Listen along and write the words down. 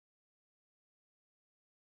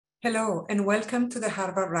Hello, and welcome to the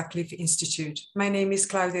Harvard Radcliffe Institute. My name is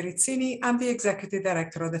Claudia Rizzini. I'm the Executive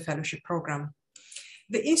Director of the Fellowship Program.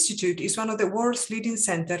 The Institute is one of the world's leading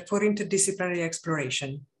centers for interdisciplinary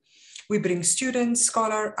exploration. We bring students,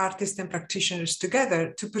 scholars, artists, and practitioners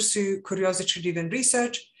together to pursue curiosity-driven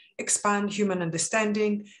research, expand human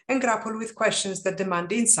understanding, and grapple with questions that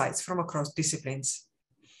demand insights from across disciplines.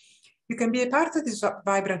 You can be a part of this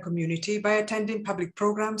vibrant community by attending public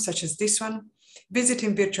programs such as this one,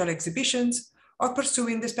 visiting virtual exhibitions, or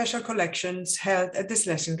pursuing the special collections held at the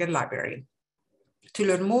Schlesinger Library. To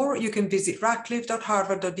learn more, you can visit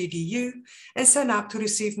radcliffe.harvard.edu and sign up to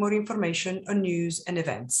receive more information on news and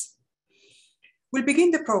events. We'll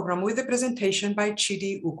begin the program with a presentation by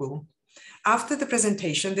Chidi Ugwu. After the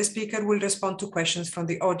presentation, the speaker will respond to questions from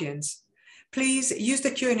the audience. Please use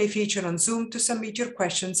the Q&A feature on Zoom to submit your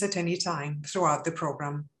questions at any time throughout the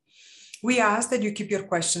program. We ask that you keep your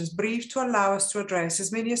questions brief to allow us to address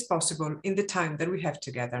as many as possible in the time that we have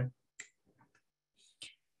together.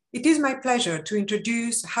 It is my pleasure to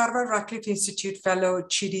introduce Harvard Radcliffe Institute Fellow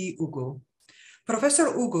Chidi Ugwu.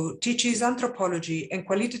 Professor Ugwu teaches anthropology and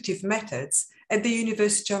qualitative methods at the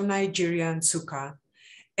University of Nigeria, Nsukka,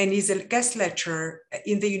 and is a guest lecturer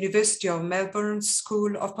in the University of Melbourne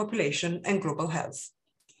School of Population and Global Health.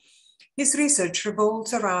 His research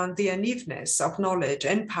revolves around the unevenness of knowledge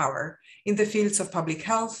and power in the fields of public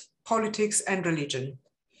health, politics, and religion.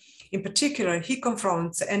 In particular, he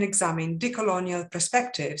confronts and examines decolonial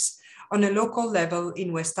perspectives on a local level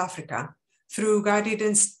in West Africa through guided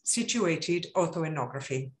and situated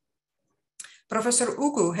ethnography. Professor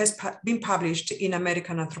Ugwu has been published in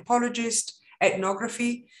American Anthropologist,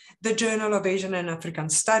 Ethnography, the Journal of Asian and African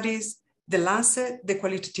Studies, The Lancet, the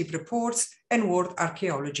Qualitative Reports, and World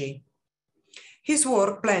Archaeology. His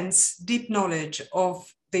work blends deep knowledge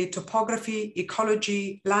of the topography,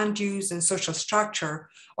 ecology, land use, and social structure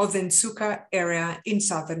of the Nsukka area in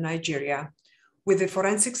southern Nigeria, with a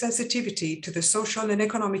forensic sensitivity to the social and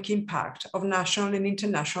economic impact of national and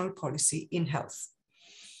international policy in health.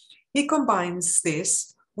 He combines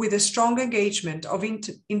this with a strong engagement of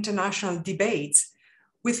international debates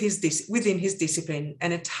within his discipline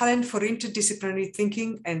and a talent for interdisciplinary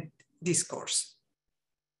thinking and discourse.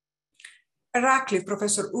 At Radcliffe,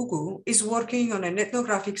 Professor Ugwu is working on an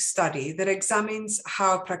ethnographic study that examines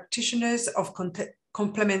how practitioners of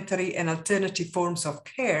complementary and alternative forms of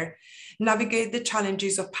care navigate the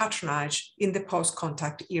challenges of patronage in the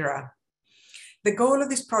post-contact era. The goal of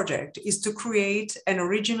this project is to create an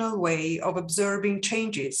original way of observing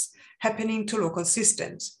changes happening to local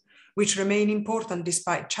systems, which remain important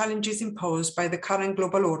despite challenges imposed by the current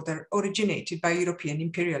global order originated by European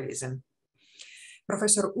imperialism.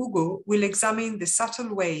 Professor Ugwu will examine the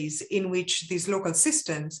subtle ways in which these local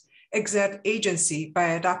systems exert agency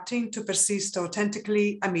by adapting to persist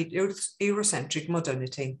authentically amid Eurocentric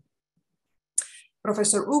modernity.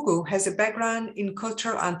 Professor Ugwu has a background in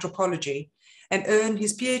cultural anthropology and earned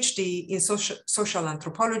his PhD in social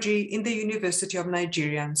anthropology in the University of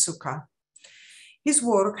Nigeria, Nsukka. His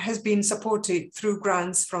work has been supported through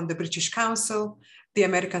grants from the British Council, the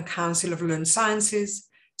American Council of Learned Sciences,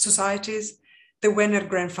 Societies, the Wenner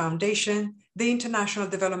Grant Foundation, the International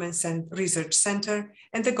Development Research Center,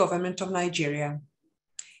 and the government of Nigeria.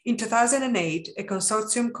 In 2008, a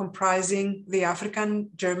consortium comprising the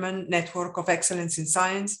African-German Network of Excellence in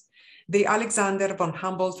Science, the Alexander von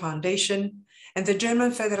Humboldt Foundation, and the German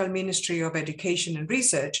Federal Ministry of Education and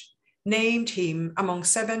Research named him among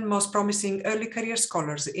 7 most promising early career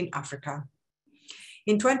scholars in Africa.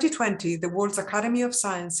 In 2020, the World Academy of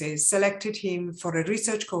Sciences selected him for a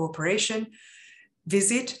research cooperation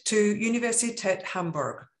visit to Universität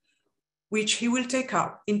Hamburg, which he will take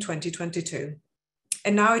up in 2022.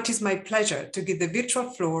 And now it is my pleasure to give the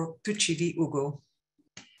virtual floor to Chidi Ugwu.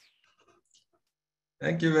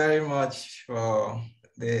 Thank you very much for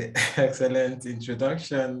the excellent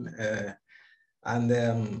introduction.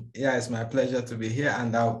 Yeah, it's my pleasure to be here,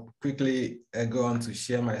 and I'll quickly go on to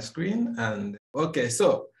share my screen. And okay,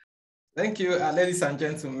 so thank you, ladies and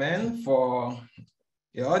gentlemen, for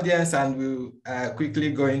your audience, and we'll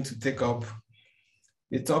quickly going to take up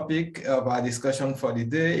the topic of our discussion for the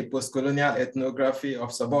day, Postcolonial Ethnography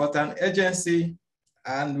of Subaltern Agency.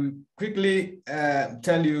 And we quickly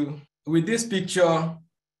tell you, with this picture,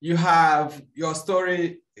 you have your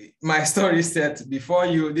story, my story set before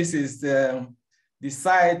you. This is the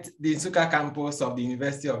site, the Nsukka campus of the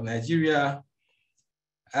University of Nigeria.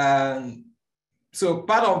 And so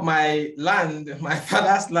part of my land, my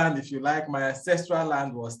father's land, if you like, my ancestral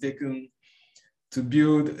land was taken to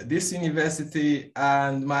build this university.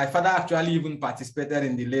 And my father actually even participated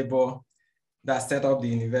in the labor that set up the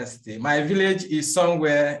university. My village is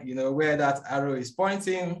somewhere, where that arrow is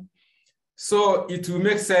pointing. So it will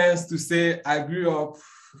make sense to say I grew up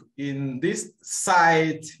in this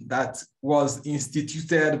site that was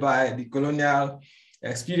instituted by the colonial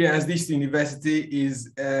experience. This university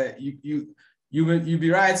is, you'll be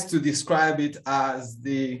right to describe it as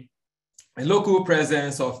a local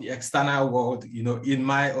presence of the external world, in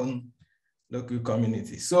my own local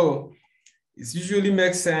community. So it usually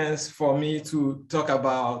makes sense for me to talk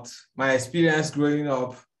about my experience growing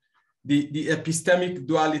up, the epistemic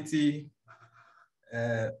duality.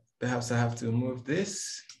 Perhaps I have to move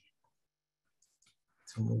this.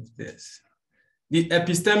 The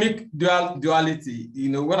epistemic duality,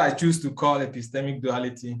 what I choose to call epistemic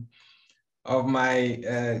duality of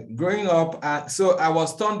my growing up. So I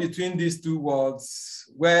was torn between these two worlds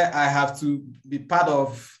where I have to be part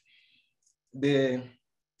of the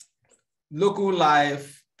local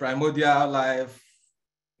life, primordial life,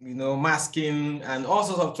 masking and all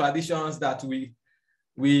sorts of traditions that we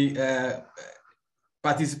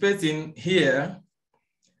participate in here.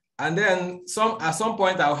 And then at some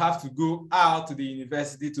point I'll have to go out to the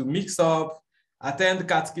university to mix up, attend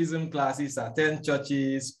catechism classes, attend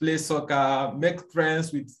churches, play soccer, make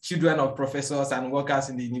friends with children of professors and workers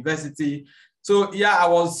in the university. So yeah, I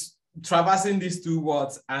was traversing these two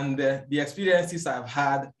worlds, and the experiences I've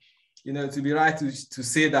had, to be right to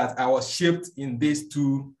say that I was shaped in these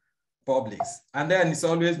two publics. And then it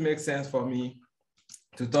always makes sense for me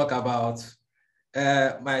to talk about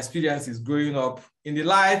my experiences growing up in the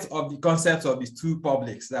light of the concepts of these two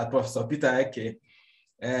publics that Professor Peter Eke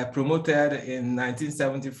promoted in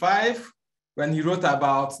 1975 when he wrote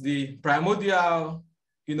about the primordial,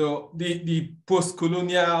 the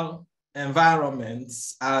post-colonial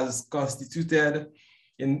environments as constituted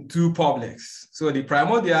in two publics. So the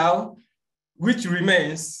primordial, which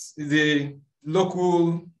remains the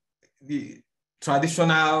local, the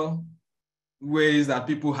traditional ways that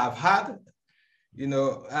people have had,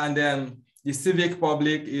 and then the civic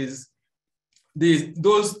public is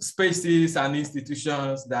those spaces and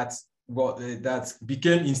institutions that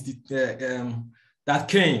became that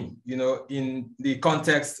came, in the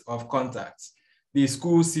context of contact, the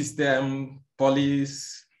school system,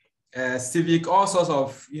 police, civic, all sorts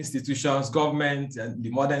of institutions, government, and the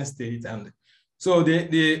modern state, and so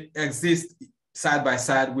they exist side by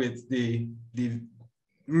side with the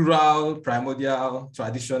rural, primordial,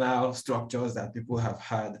 traditional structures that people have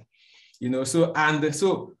had, So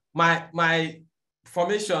my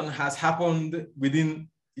formation has happened within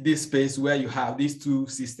this space where you have these two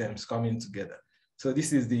systems coming together. So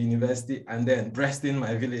this is the university, and then Breston,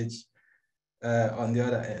 my village, on the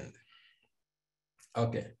other end.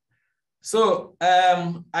 Okay. So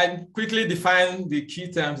I quickly define the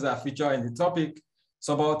key terms that feature in the topic.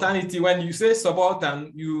 Subalternity, when you say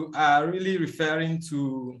subaltern, you are really referring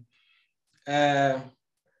to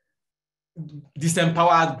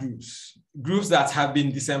disempowered groups that have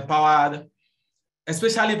been disempowered,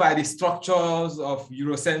 especially by the structures of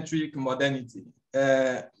Eurocentric modernity.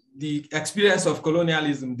 The experience of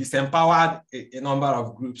colonialism disempowered a number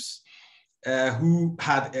of groups who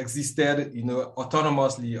had existed,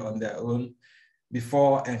 autonomously on their own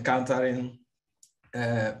before encountering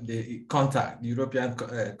the European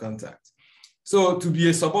contact. So to be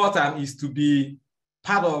a subaltern is to be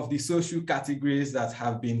part of the social categories that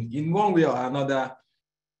have been, in one way or another,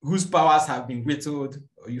 whose powers have been whittled,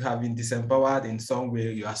 or you have been disempowered in some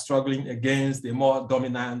way. You are struggling against a more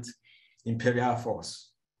dominant imperial force.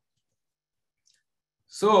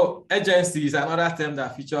 So agency is another term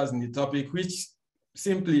that features in the topic, which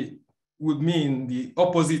simply would mean the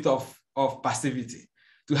opposite of passivity.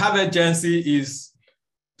 To have agency is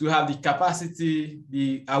to have the capacity,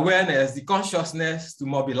 the awareness, the consciousness to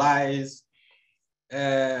mobilize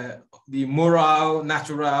the moral,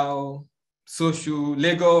 natural, social,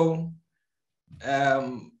 legal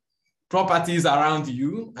properties around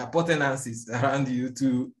you, appurtenances around you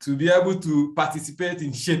to be able to participate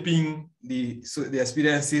in shaping the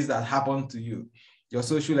experiences that happen to you, your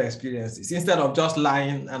social experiences, instead of just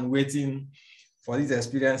lying and waiting for these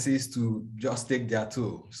experiences to just take their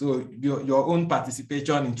toll. So your own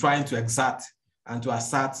participation in trying to exert and to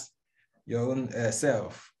assert your own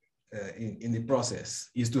self in the process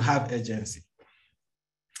is to have agency.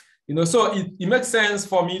 So it makes sense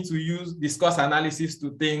for me to use discourse analysis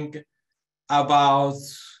to think about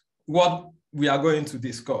what we are going to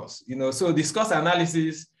discuss. So discourse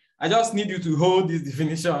analysis, I just need you to hold these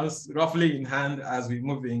definitions roughly in hand as we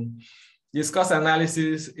move in. Discourse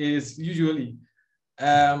analysis is usually,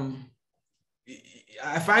 I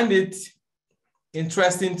find it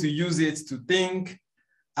interesting to use it to think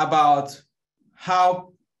about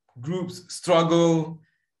how groups struggle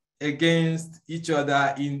against each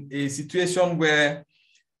other in a situation where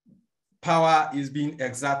power is being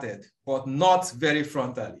exerted, but not very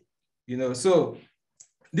frontally. So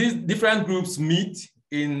these different groups meet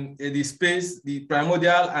in the space, the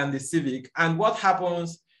primordial and the civic, and what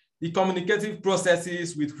happens, the communicative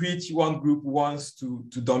processes with which one group wants to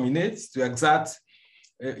dominate, to exert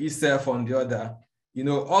itself on the other,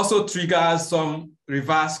 also triggers some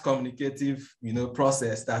reverse communicative,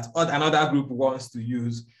 process that another group wants to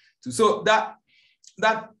use. So that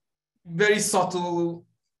very subtle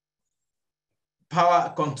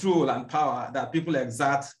power, control and power that people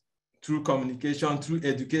exert through communication, through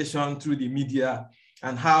education, through the media,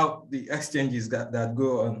 and how the exchanges that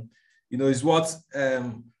go on, is what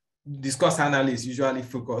discourse analysts usually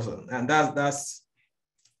focus on. And that's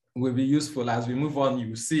will be useful as we move on, you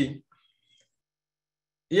will see.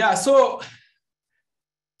 Yeah, so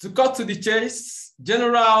to cut to the chase,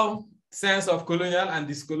 general sense of colonial and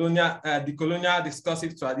decolonial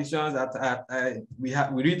discursive traditions that we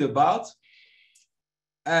read about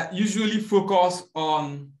usually focus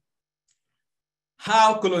on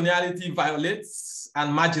how coloniality violates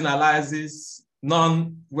and marginalizes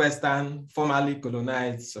non-Western, formerly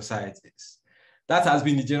colonized societies. That has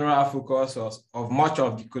been the general focus of much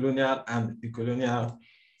of the colonial and decolonial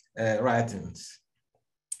writings.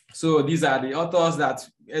 So these are the authors that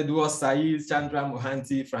Edward Said, Chandra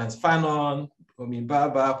Mohanty, Franz Fanon, Omi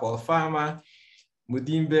Baba, Paul Farmer,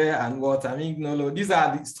 Mudimbe, and Walter Mignolo. These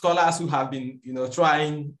are the scholars who have been,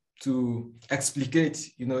 trying to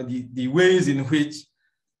explicate, the ways in which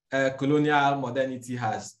colonial modernity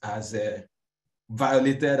has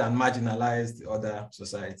violated and marginalized other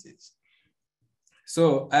societies.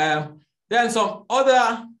 So then some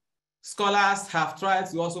other scholars have tried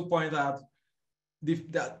to also point out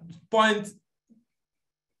point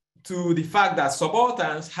to the fact that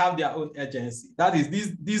subalterns have their own agency. That is,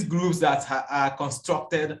 these groups that are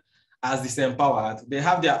constructed as disempowered, they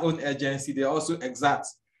have their own agency. They also exert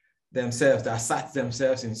themselves, they assert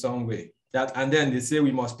themselves in some way. And then they say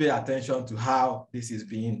we must pay attention to how this is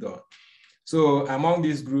being done. So among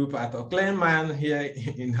this group, at Klein here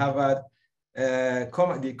in Harvard, Gene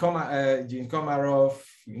Komarov,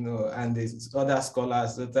 and the other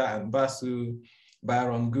scholars, Zota and Basu,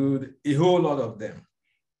 Byron Good, a whole lot of them.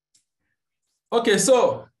 Okay,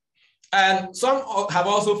 so, and some have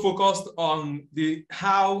also focused on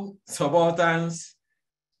how subalterns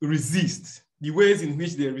resist, the ways in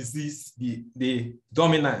which they resist the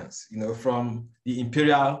dominance, from the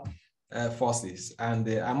imperial forces. And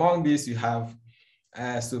among these, you have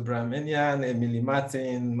Subramanian, Emily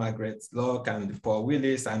Martin, Margaret Locke, and Paul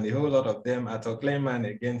Willis, and a whole lot of them. Arthur Kleinman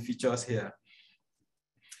again features here.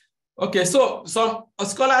 Okay, so some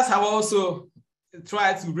scholars have also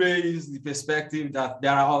tried to raise the perspective that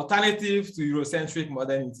there are alternatives to Eurocentric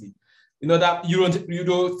modernity. That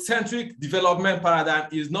Eurocentric development paradigm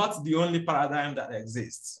is not the only paradigm that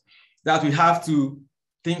exists, that we have to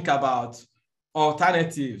think about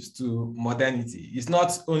alternatives to modernity. It's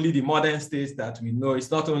not only the modern states that we know, it's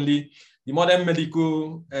not only the modern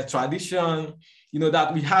medical tradition,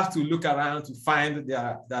 that we have to look around to find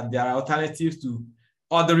that there are alternatives to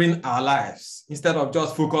ordering our lives, instead of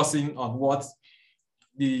just focusing on what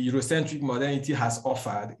the Eurocentric modernity has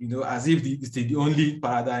offered, as if it's the only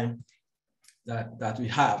paradigm that we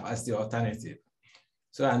have as the alternative.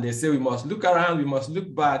 So, and they say we must look around, we must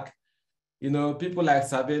look back, people like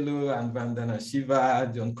Savelo and Vandana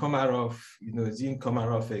Shiva, John Komarov, Gene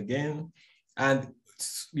Komarov again, and,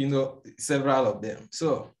 several of them.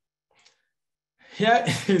 So here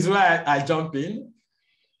is where I jump in.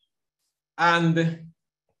 And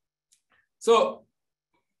so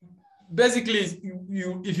basically,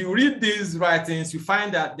 if you read these writings, you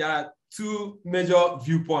find that there are two major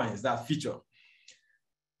viewpoints that feature.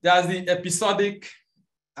 There's the episodic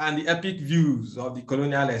and the epic views of the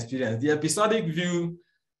colonial experience. The episodic view,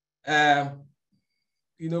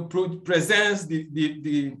 presents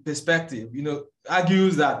the perspective,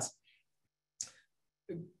 argues that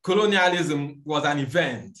colonialism was an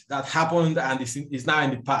event that happened and is now in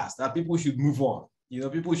the past, that people should move on.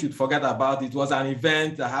 People should forget about it. It was an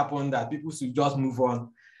event that happened that people should just move on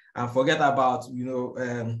and forget about,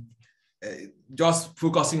 just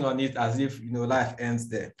focusing on it as if, life ends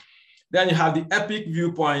there. Then you have the epic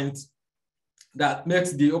viewpoint that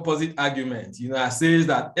makes the opposite argument, says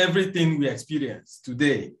that everything we experience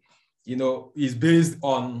today, is based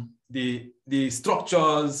on the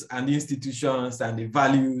structures and the institutions and the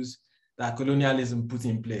values that colonialism put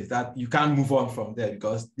in place, that you can't move on from there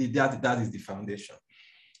because that is the foundation.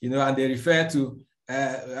 And they refer to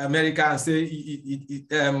America and say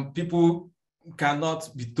people cannot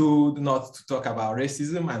be told not to talk about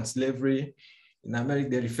racism and slavery in America.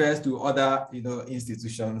 They refer to other,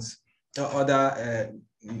 institutions or other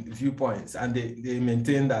viewpoints, and they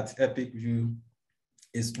maintain that epic view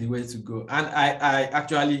is the way to go. And I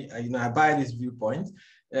actually, I buy this viewpoint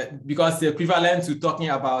because it's equivalent to talking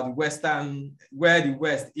about the Western, where the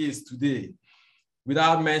West is today,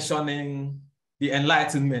 without mentioning the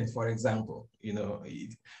Enlightenment, for example.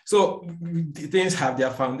 So things have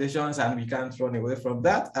their foundations, and we can't run away from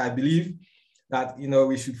that. I believe that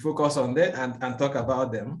we should focus on that and talk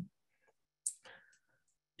about them.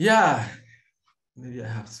 Yeah, maybe I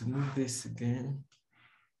have to move this again.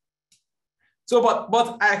 So,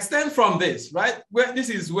 but I extend from this, right? This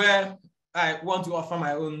is where I want to offer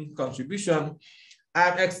my own contribution.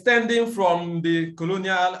 I'm extending from the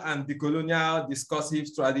colonial and decolonial discursive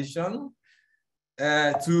tradition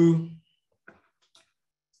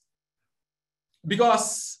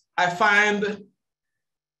because I find,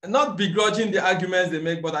 not begrudging the arguments they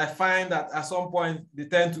make, but I find that at some point they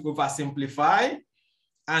tend to oversimplify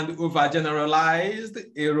and overgeneralize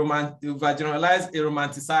a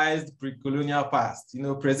romanticized pre-colonial past,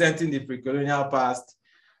 presenting the pre-colonial past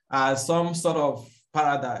as some sort of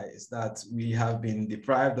paradise that we have been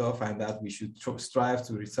deprived of and that we should strive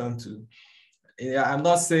to return to. I'm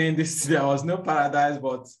not saying there was no paradise,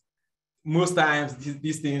 but most times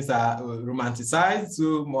these things are romanticized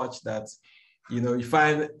so much that, you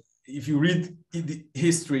find, if you read the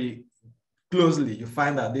history closely, you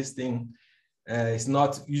find that this thing is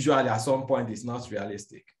not, usually at some point, it's not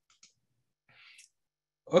realistic.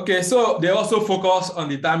 Okay, so they also focus on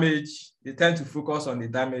the damage. They tend to focus on the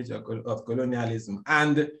damage of colonialism,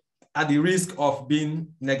 and at the risk of being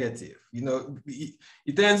negative.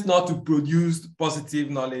 It tends not to produce positive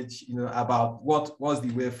knowledge, about what's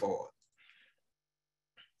the way forward.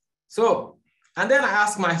 So, and then I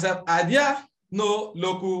ask myself, are there no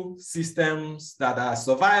local systems that are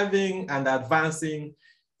surviving and advancing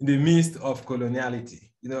in the midst of coloniality?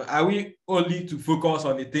 Are we only to focus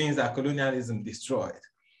on the things that colonialism destroyed?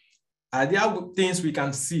 Are there things we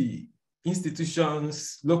can see,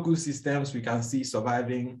 institutions, local systems we can see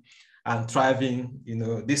surviving and thriving,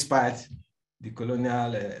 despite the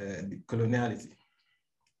coloniality?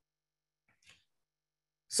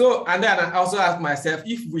 So, and then I also ask myself,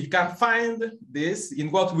 if we can find this, in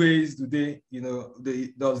what ways do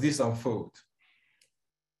does this unfold?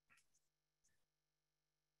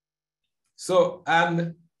 So,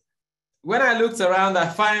 and when I looked around, I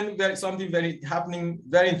find something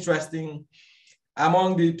very interesting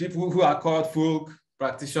among the people who are called folk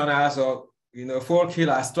practitioners or folk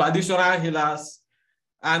healers, traditional healers,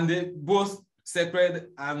 and both sacred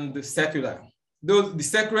and secular. The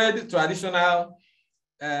sacred traditional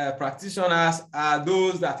practitioners are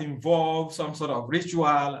those that involve some sort of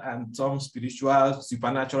ritual and some spiritual,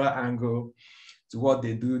 supernatural angle to what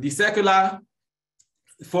they do. The secular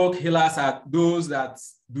folk healers are those that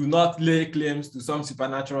do not lay claims to some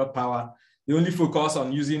supernatural power. They only focus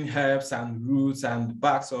on using herbs and roots and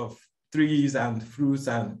barks of trees and fruits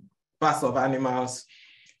and parts of animals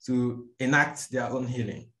to enact their own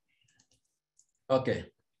healing. Okay.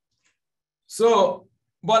 So,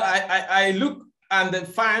 but I look and then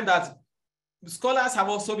find that scholars have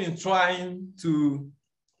also been trying to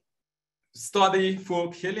study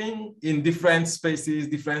folk healing in different spaces,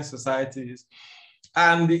 different societies,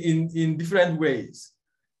 and in different ways.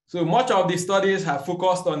 So much of the studies have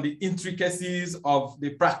focused on the intricacies of the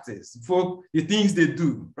practice, the things they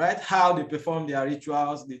do, right? How they perform their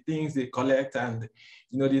rituals, the things they collect, and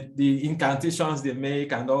the incantations they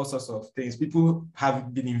make, and all sorts of things. People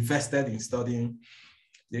have been invested in studying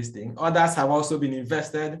this thing. Others have also been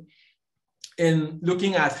invested in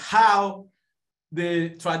looking at how the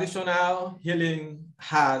traditional healing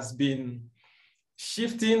has been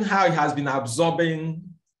shifting, how it has been absorbing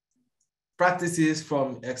practices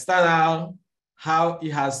from external, how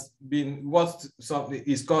it has been what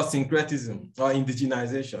is called syncretism or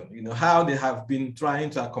indigenization, how they have been trying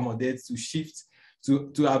to accommodate, to shift,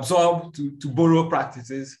 to absorb, to borrow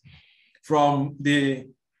practices from the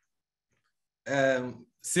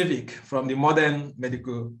civic, from the modern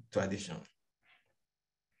medical tradition.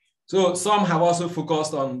 So some have also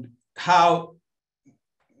focused on how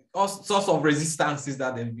all sorts of resistances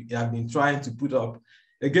that they have been trying to put up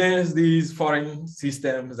against these foreign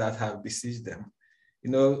systems that have besieged them.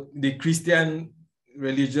 The Christian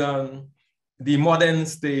religion, the modern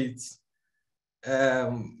state,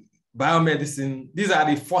 biomedicine, these are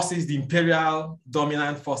the forces, the imperial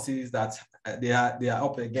dominant forces that they are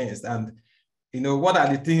up against. And what are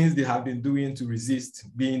the things they have been doing to resist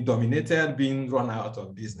being dominated, being run out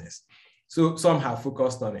of business? So some have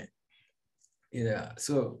focused on it. Yeah,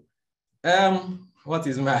 so what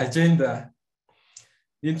is my agenda?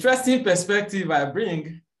 The interesting perspective I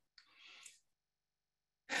bring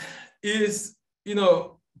is,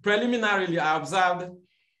 preliminarily I observed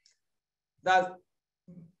that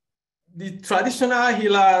the traditional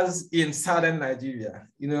healers in southern Nigeria,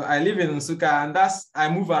 I live in Nsukka, and I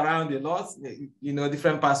move around a lot,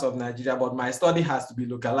 different parts of Nigeria, but my study has to be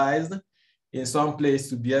localized in some place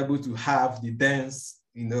to be able to have the dense,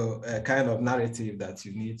 kind of narrative that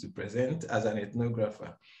you need to present as an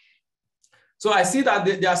ethnographer. So I see that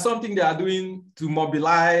there's something they are doing to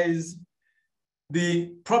mobilize the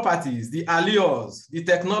properties, the allures, the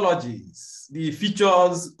technologies, the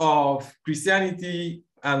features of Christianity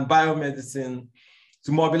and biomedicine,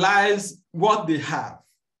 to mobilize what they have,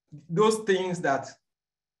 those things that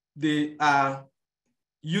they are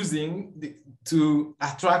using to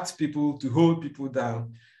attract people, to hold people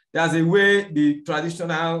down. There's a way the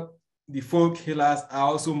folk healers are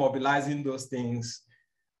also mobilizing those things,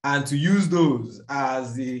 and to use those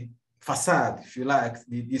as the facade, if you like,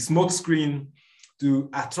 the smoke screen to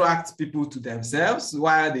attract people to themselves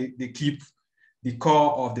while they keep the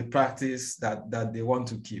core of the practice that they want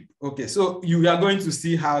to keep. Okay, so you are going to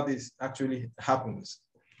see how this actually happens.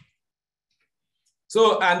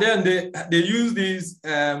 So, and then they use these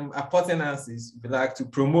appurtenances, if you like, to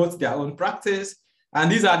promote their own practice. And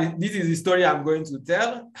this is the story I'm going to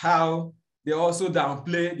tell, how they also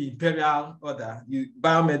downplay the imperial order,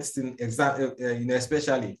 biomedicine,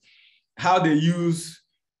 especially, how they use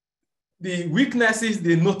the weaknesses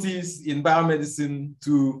they notice in biomedicine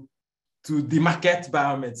to demarket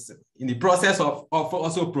biomedicine in the process of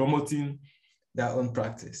also promoting their own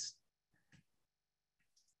practice.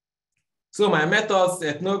 So my methods,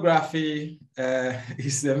 ethnography,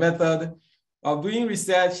 is a method of doing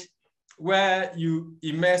research where you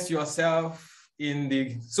immerse yourself in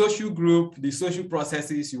the social group, the social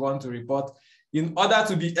processes you want to report, in order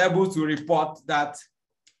to be able to report that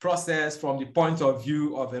process from the point of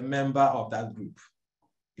view of a member of that group.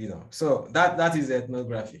 So that is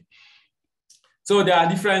ethnography. So there are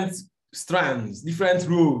different strands, different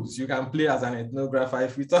roles you can play as an ethnographer.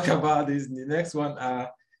 If we talk about this in the next one,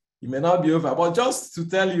 it may not be over, but just to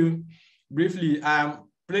tell you briefly, I'm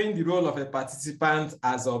playing the role of a participant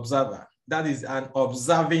as observer. That is an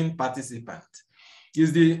observing participant.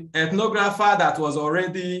 Is the ethnographer that was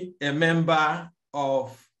already a member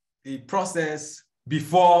of a process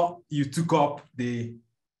before you took up the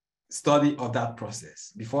study of that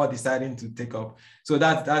process, before deciding to take up. So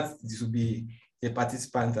this would be a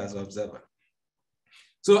participant as observer.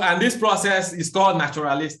 So, and this process is called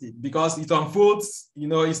naturalistic because it unfolds,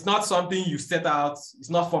 it's not something you set out, it's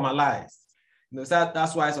not formalized. So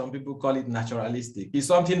that's why some people call it naturalistic. It's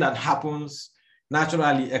something that happens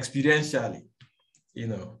naturally, experientially,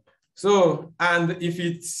 So, and if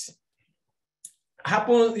it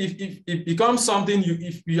happens, if it becomes something,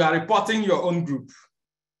 if you are reporting your own group,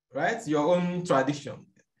 right, your own tradition,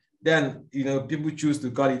 then, people choose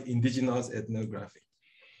to call it indigenous ethnography.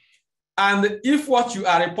 And if what you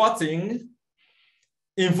are reporting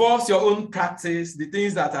involves your own practice, the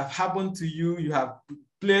things that have happened to you, you have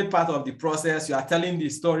played part of the process, you are telling the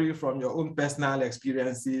story from your own personal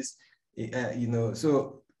experiences,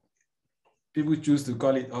 so people choose to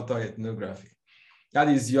call it autoethnography. That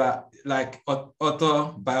is your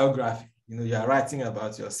autobiography. You are writing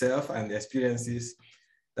about yourself and the experiences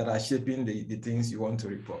that are shaping the things you want to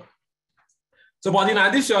report. So, but in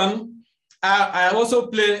addition, I also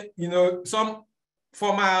play, some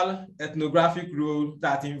formal ethnographic role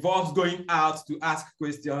that involves going out to ask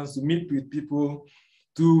questions, to meet with people,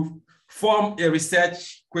 to form a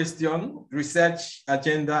research question, research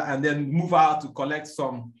agenda, and then move out to collect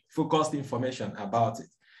some focused information about it.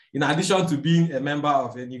 In addition to being a member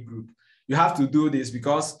of any group, you have to do this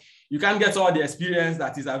because you can't get all the experience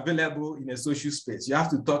that is available in a social space. You have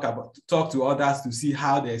to talk to others to see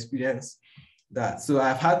how they experience that. So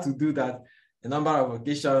I've had to do that a number of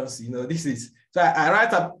occasions. So I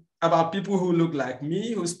write about people who look like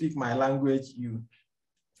me, who speak my language.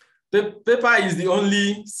 The paper is the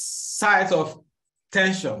only site of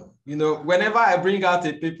tension. Whenever I bring out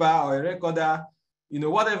a paper or a recorder,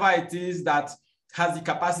 whatever it is that has the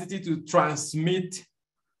capacity to transmit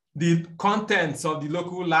the contents of the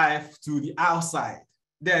local life to the outside,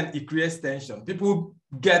 then it creates tension. People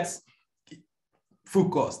get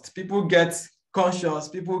focused, people get conscious,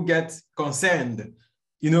 people get concerned,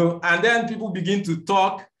 and then people begin to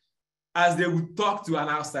talk as they would talk to an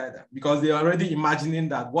outsider because they're already imagining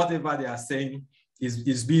that whatever they are saying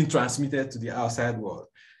is being transmitted to the outside world.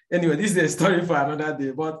 Anyway, this is a story for another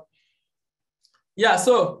day, but yeah,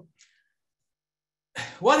 so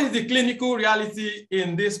what is the clinical reality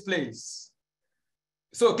in this place?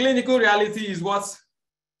 So clinical reality is what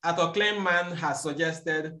Arthur Kleinman has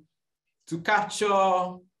suggested to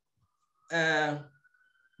capture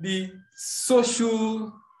the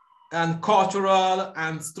social and cultural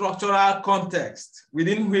and structural context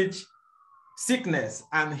within which sickness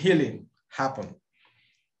and healing happen.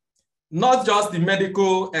 Not just the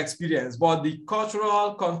medical experience, but the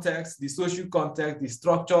cultural context, the social context, the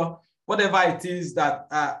structure, whatever it is that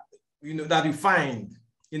that you find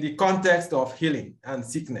in the context of healing and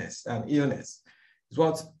sickness and illness is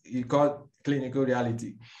what you call clinical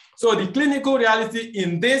reality. So the clinical reality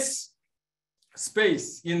in this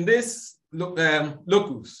space, in this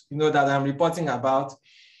locus, that I'm reporting about,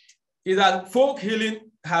 is that folk healing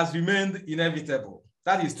has remained inevitable.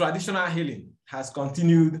 That is, traditional healing has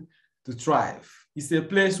continued to thrive. It's a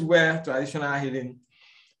place where traditional healing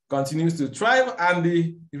continues to thrive, and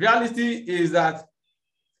the reality is that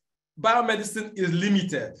biomedicine is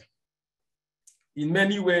limited in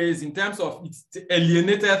many ways in terms of it's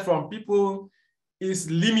alienated from people, is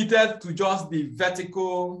limited to just the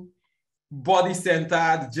vertical,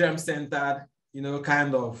 body-centered, germ-centered,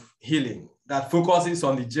 kind of healing that focuses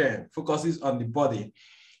on the germ, focuses on the body.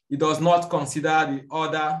 It does not consider the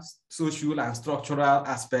other social and structural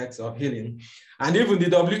aspects of healing. And even the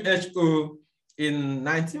WHO in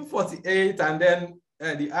 1948 and then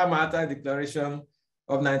the Amata Declaration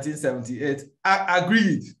of 1978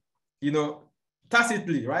 agreed,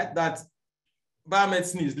 tacitly, right, that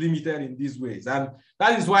biomedicine is limited in these ways. And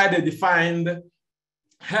that is why they defined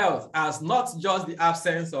health as not just the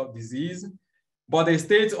absence of disease, but a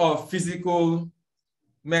state of physical,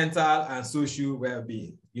 mental, and social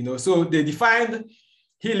well-being. So they defined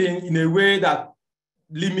healing in a way that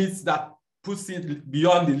puts it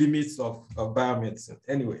beyond the limits of biomedicine.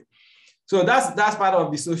 Anyway, so that's part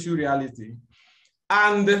of the social reality.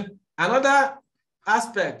 And another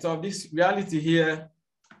aspect of this reality here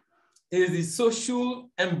is the social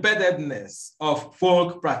embeddedness of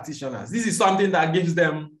folk practitioners. This is something that gives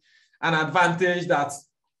them an advantage that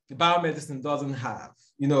biomedicine doesn't have.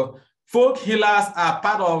 Folk healers are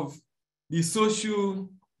part of the social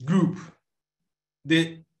group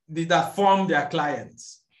that form their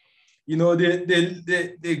clients.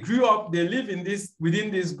 They grew up, they live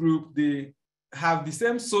within this group, they have the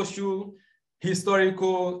same social,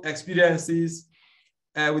 historical experiences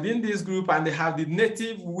within this group, and they have the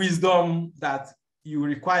native wisdom that you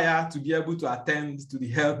require to be able to attend to the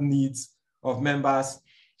health needs of members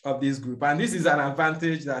of this group. And this is an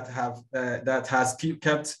advantage that has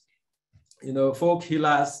kept folk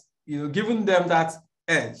healers, giving them that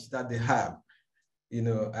edge that they have,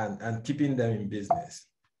 and keeping them in business.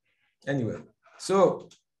 Anyway, so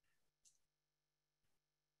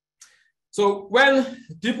when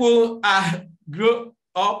people grow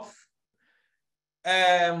up,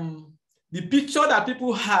 the picture that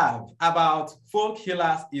people have about folk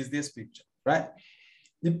healers is this picture, right?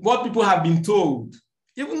 What people have been told,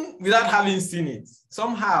 even without having seen it.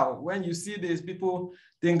 Somehow, when you see this, people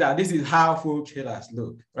think that this is how folk healers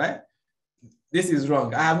look, right? This is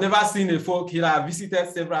wrong. I have never seen a folk healer. I visited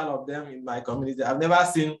several of them in my community. I've never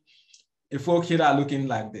seen a folk healer looking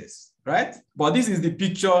like this, right? But this is the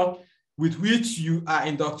picture with which you are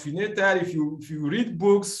indoctrinated. If you read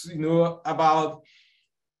books, about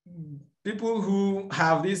people who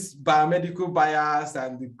have this biomedical bias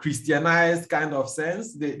and the Christianized kind of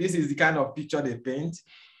sense, this is the kind of picture they paint.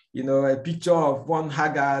 A picture of one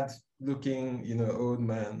haggard looking, old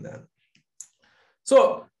man.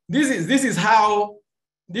 So this is how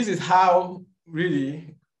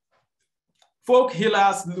really folk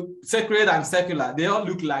healers look, sacred and secular. They all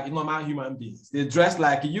look like normal human beings. They dress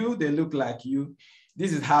like you, they look like you.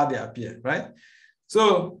 This is how they appear, right?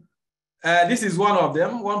 So this is one of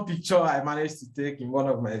them, one picture I managed to take in one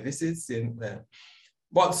of my visits.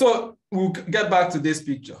 But so we'll get back to this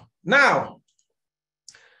picture. Now,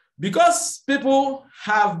 because people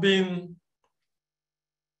have been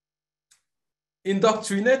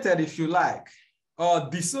indoctrinated, if you like, or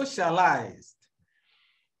desocialized,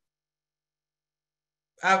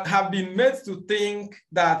 have been made to think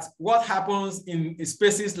that what happens in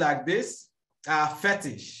spaces like this are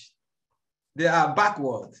fetish. They are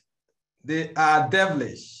backward. They are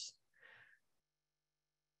devilish.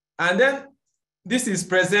 And then this is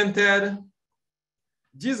presented,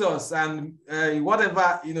 Jesus and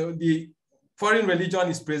whatever, the foreign religion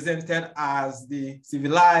is presented as the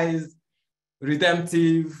civilized,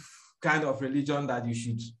 redemptive kind of religion that you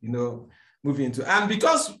should, move into. And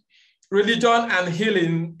because religion and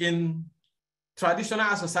healing in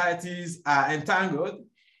traditional societies are entangled,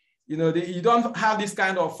 You know, you don't have this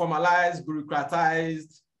kind of formalized,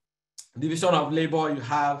 bureaucratized division of labor you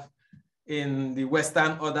have in the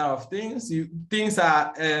Western order of things. Things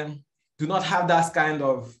are, do not have that kind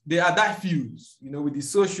of, they are diffuse, you know, with the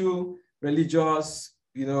social, religious,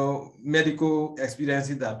 you know, medical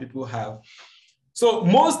experiences that people have. So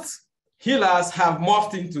most healers have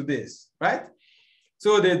morphed into this, right?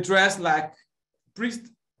 So they dress like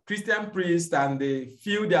Christian priests, and they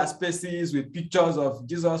fill their spaces with pictures of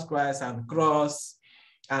Jesus Christ and cross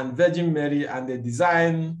and Virgin Mary, and the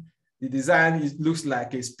design looks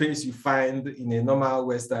like a space you find in a normal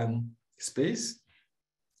Western space,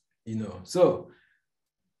 you know. So,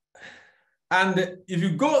 and if you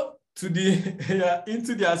go to the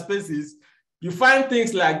into their spaces, you find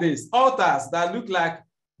things like this, altars that look like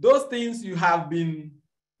those things you have been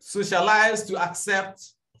socialized to accept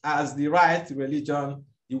as the right religion,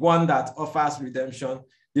 the one that offers redemption.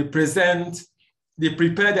 They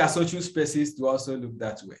prepare their social spaces to also look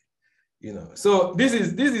that way, you know. So this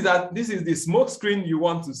is the smoke screen you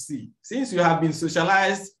want to see. Since you have been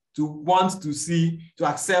socialized to want to see, to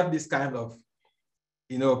accept this kind of,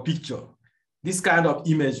 you know, picture, this kind of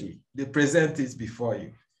imagery, they present it before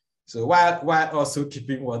you. So while also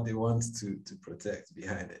keeping what they want to protect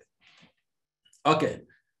behind it. Okay,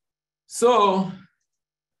 so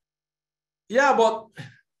yeah, but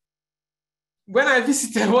when I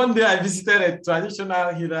visited one day, I visited a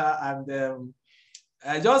traditional healer, and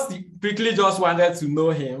I just quickly wanted to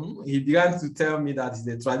know him. He began to tell me that he's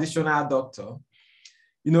a traditional doctor,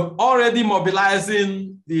 you know, already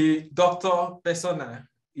mobilizing the doctor persona.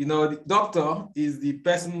 You know, the doctor is the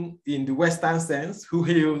person in the Western sense who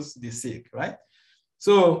heals the sick, right?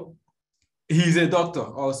 So he's a doctor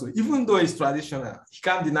also, even though he's traditional. He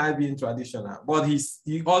can't deny being traditional, but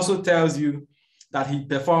he also tells you that he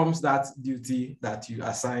performs that duty that you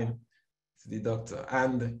assign to the doctor.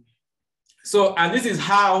 And so, and this is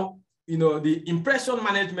how, you know, the impression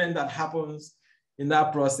management that happens in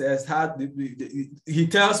that process, he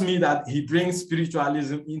tells me that he brings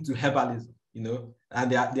spiritualism into herbalism, you know,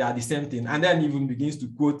 and they are the same thing. And then even begins to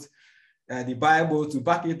quote the Bible to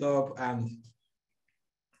back it up. And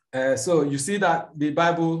so you see that the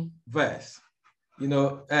Bible verse, you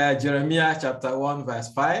know, Jeremiah chapter 1,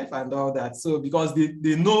 verse 5 and all that. So because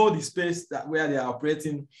they know the space where they are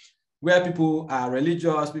operating, where people are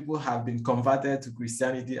religious, people have been converted to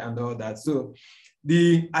Christianity and all that. So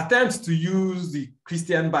the attempt to use the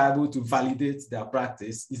Christian Bible to validate their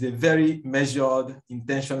practice is a very measured,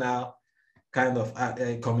 intentional kind of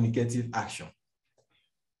communicative action.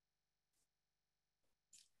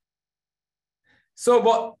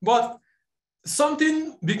 So, but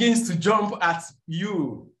something begins to jump at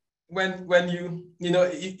you when you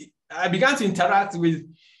know, I began to interact with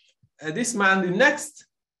this man. The next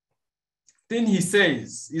thing he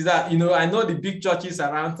says is that, you know, I know the big churches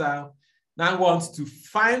around town now want to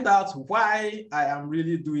find out why I am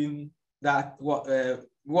really doing that,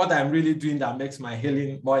 what I'm really doing that makes my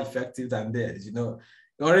healing more effective than theirs. You know,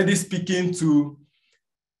 already speaking to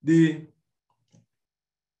the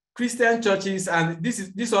Christian churches, and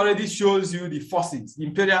this already shows you the forces, the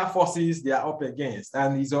imperial forces they are up against,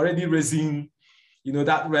 and he's already raising, you know,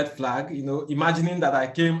 that red flag. You know, imagining that I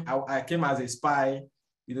came as a spy,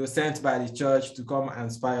 you know, sent by the church to come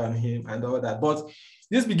and spy on him and all that. But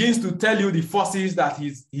this begins to tell you the forces that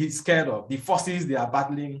he's scared of, the forces they are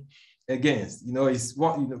battling against. You know, it's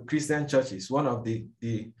what, you know, Christian churches, one of the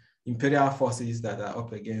imperial forces that are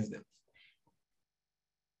up against them.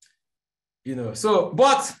 You know, so,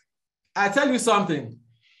 but I tell you something.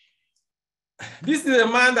 This is a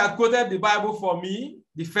man that quoted the Bible for me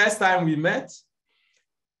the first time we met.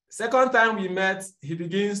 Second time we met, he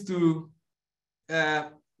begins to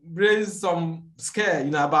raise some scare, you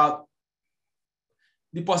know, about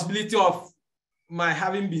the possibility of my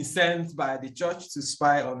having been sent by the church to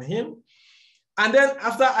spy on him. And then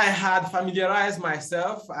after I had familiarized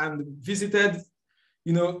myself and visited,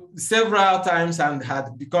 you know, several times and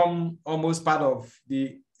had become almost part of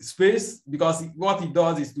the space, because what he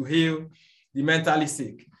does is to heal the mentally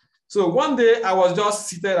sick. So one day I was just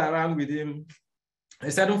seated around with him. A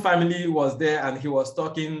certain family was there and he was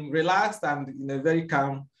talking relaxed and in a very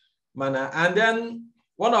calm manner. And then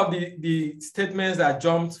one of the statements that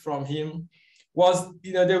jumped from him was,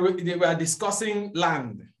 you know, they were discussing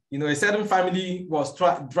land. You know, a certain family was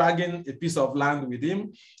dragging a piece of land with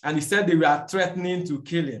him, and he said they were threatening to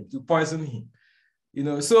kill him, to poison him. You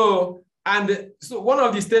know, so one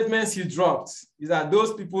of the statements he dropped is that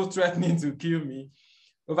those people threatening to kill me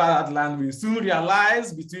over that land will soon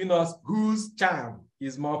realize between us whose charm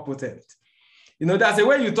is more potent. You know, that's the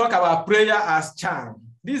way you talk about prayer as charm.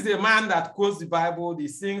 this is a man that quotes the Bible, he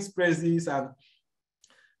sings praises,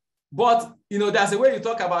 but there's a way you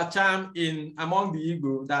talk about charm among the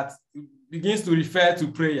Igbo that begins to refer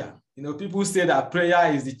to prayer. People say that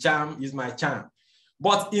prayer is the charm, is my charm.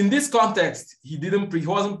 But in this context, he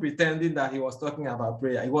wasn't pretending that he was talking about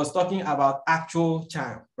prayer. He was talking about actual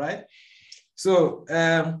charm, right? So,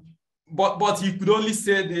 but he could only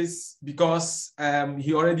say this because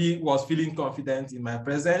he already was feeling confident in my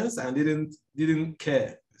presence and didn't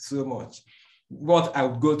care so much what I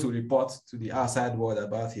would go to report to the outside world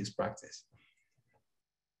about his practice.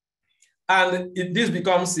 And this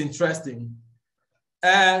becomes interesting.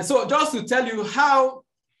 So just to tell you how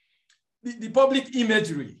the public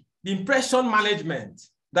imagery, the impression management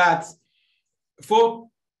that folk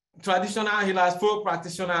traditional healers, folk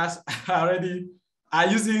practitioners are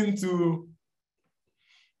using to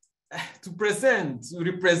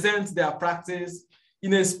represent their practice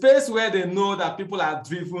in a space where they know that people are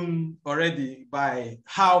driven already by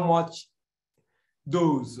how much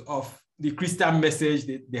dose of the Christian message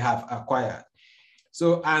they have acquired.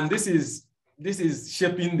 So, and this is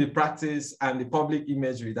shaping the practice and the public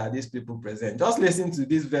imagery that these people present. Just listen to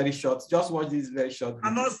this very short, just watch this very short video.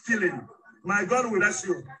 I'm not stealing. My God will bless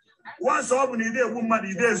you. Once all need a woman,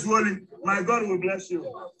 it is holy. My God will bless you.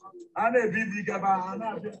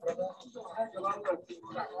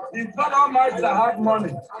 In God Almighty that have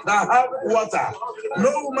money, that have water, no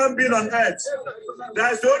human being on earth.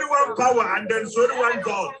 There is only one power and there is only one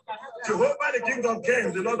God. Jehovah, the King of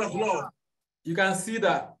Kings, the Lord of Lords. You can see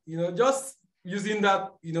that, just using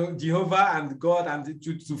that, Jehovah and God and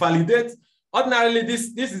to validate. Ordinarily,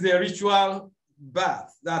 this is a ritual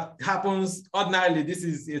birth that happens. Ordinarily, this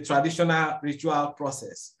is a traditional ritual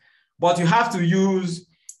process. But you have to use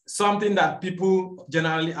something that people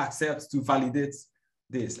generally accept to validate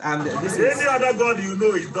this. And this is any other God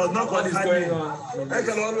it does not what is going on.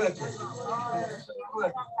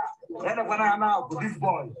 This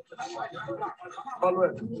boy.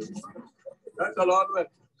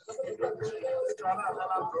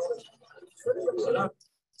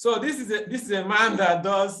 So this is a man that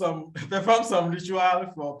performs some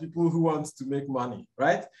ritual for people who want to make money,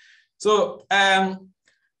 right? So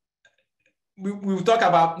we will talk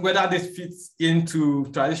about whether this fits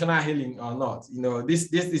into traditional healing or not.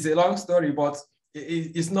 This is a long story, but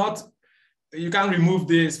it's not. You can't remove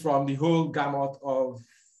this from the whole gamut of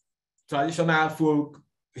traditional folk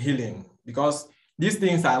healing because these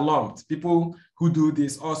things are lumped. People who do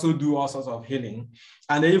this also do all sorts of healing,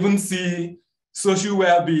 and they even see social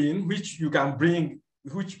well-being, which you can bring,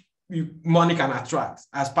 which money can attract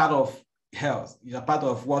as part of health. It's a part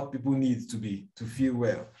of what people need to feel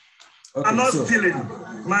well. Okay, I'm not stealing.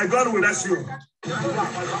 My God will bless you.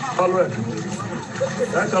 Always.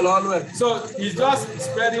 That's always. So he's just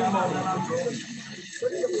spreading money.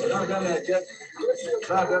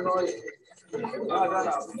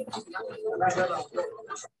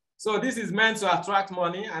 So this is meant to attract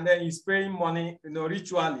money, and then he's spraying money,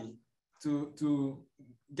 ritually to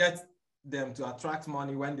get them to attract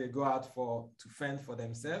money when they go out to fend for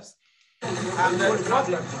themselves. And then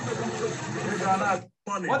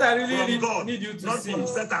what I really need you to see,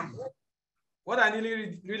 what I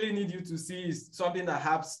really need you to see is something that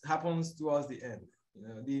happens towards the end.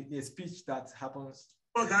 The speech that happens.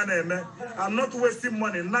 I'm not wasting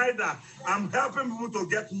money, neither. I'm helping people to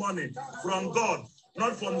get money from God,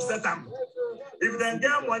 not from Satan. If they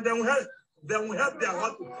get money, then we help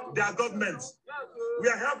their governments. We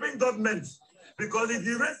are helping governments because if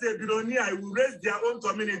you raise a billionaire, it will raise their own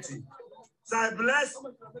community. So I bless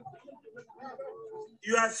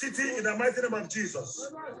you are sitting in the mighty name of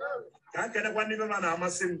Jesus. All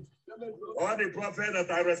the prophets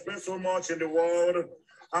that I respect so much in the world,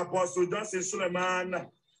 Apostle Justin Suleiman,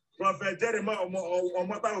 Prophet Jeremiah,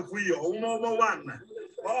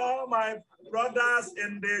 all my brothers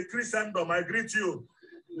in the Christendom, I greet you.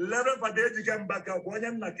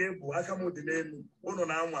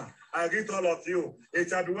 I greet all of you. It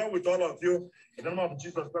shall be well with all of you. In the name of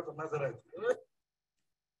Jesus Christ of Nazareth.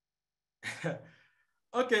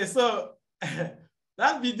 Okay, so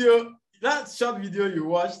that short video you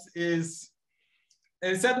watched is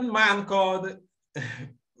a certain man called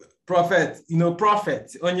Prophet,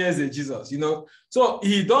 Onyeze Jesus, So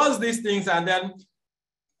he does these things, and then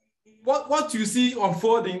what you see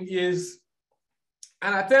unfolding is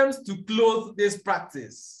an attempt to clothe this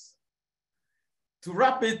practice, to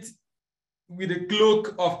wrap it with a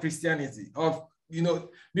cloak of Christianity,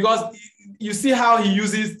 because you see how he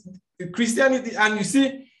uses Christianity, and you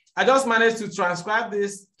see, I just managed to transcribe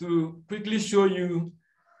this to quickly show you,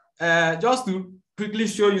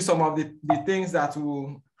 some of the things that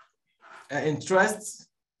will interest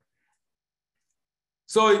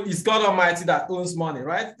So it's God Almighty that owns money,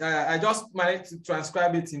 right? I just managed to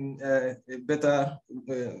transcribe it in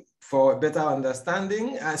for a better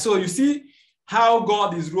understanding. So you see how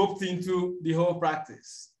God is roped into the whole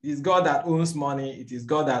practice. It's God that owns money. It is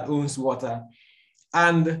God that owns water.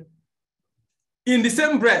 And in the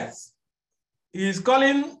same breath, he's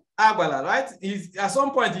calling Agbala, right? At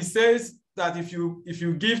some point he says that if you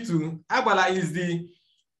give to Agbala is the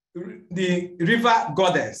river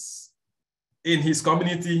goddess in his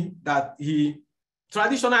community that he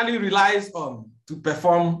traditionally relies on to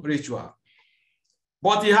perform ritual.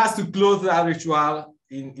 But he has to clothe that ritual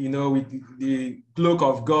in, with the cloak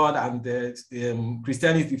of God and the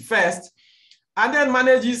Christianity first, and then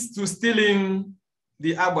manages to steal in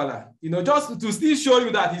the Agbala, just to still show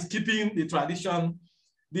you that he's keeping the tradition,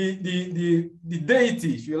 the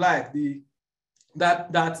deity, if you like,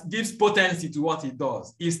 that gives potency to what he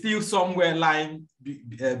does is still somewhere lying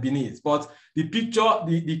beneath. But the picture,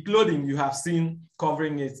 the clothing you have seen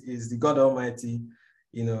covering it is the God Almighty,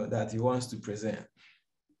 that he wants to present.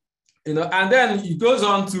 And then he goes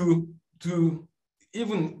on to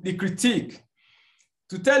even the critique,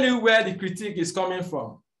 to tell you where the critique is coming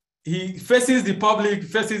from. He faces the public,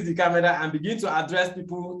 faces the camera, and begins to address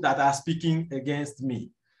people that are speaking against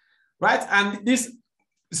me, right? And this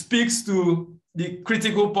speaks to the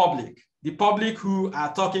critical public, the public who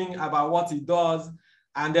are talking about what he does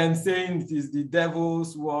and then saying it is the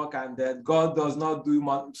devil's work and that God does not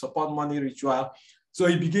support money ritual. So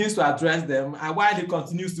he begins to address them, and while he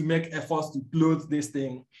continues to make efforts to clothe this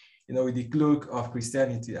thing, with the cloak of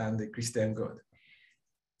Christianity and the Christian God.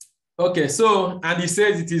 Okay, so, and he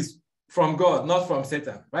says it is from God, not from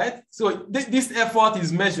Satan, right? So this effort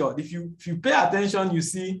is measured. If you pay attention, you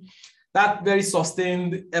see that very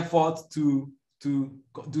sustained effort to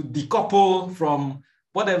decouple from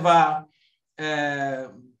whatever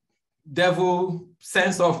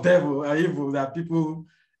sense of devil or evil that people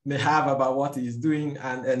may have about what he is doing,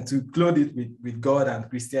 and to clothe it with God and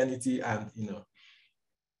Christianity, and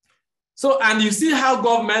So, and you see how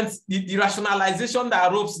government, the rationalization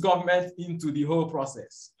that ropes government into the whole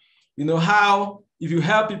process. How if you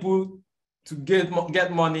help people to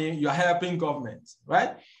get money, you're helping government,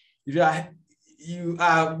 right? If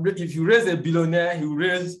you raise a billionaire, he will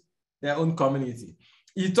raise their own community.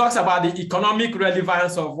 He talks about the economic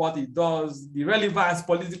relevance of what he does, the relevance,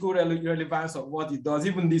 political relevance of what he does,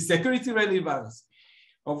 even the security relevance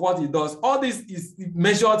of what he does. All this is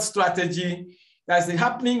measured strategy that's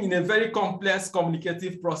happening in a very complex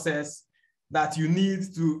communicative process that you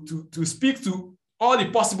need to speak to all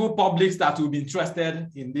the possible publics that will be interested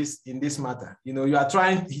in this matter. You are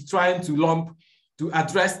trying to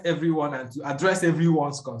address everyone and to address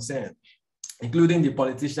everyone's concern, including the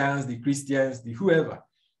politicians, the Christians, the whoever.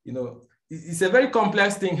 It's a very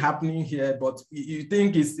complex thing happening here, but you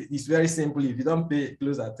think it's very simple if you don't pay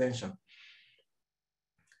close attention.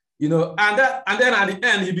 And then at the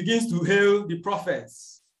end, he begins to hail the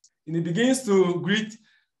prophets. And he begins to greet.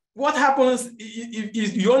 What happens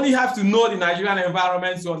is you only have to know the Nigerian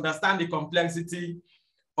environment to understand the complexity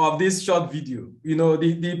of this short video.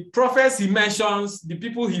 The prophets he mentions, the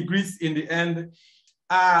people he greets in the end,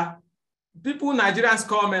 are people Nigerians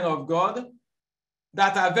call men of God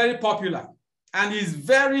that are very popular. And he's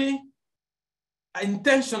very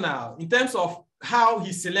intentional in terms of how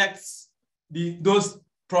he selects those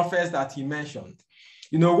prophets that he mentioned.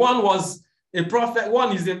 One was a prophet,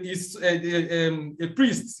 one is a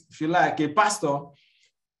priest, if you like, a pastor,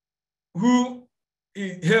 who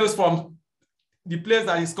hails from the place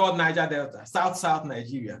that is called Niger Delta, South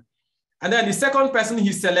Nigeria. And then the second person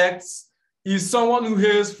he selects is someone who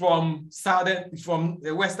hails from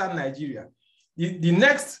Western Nigeria. The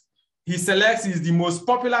next he selects is the most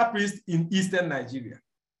popular priest in Eastern Nigeria.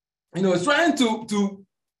 Trying to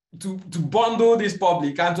bundle this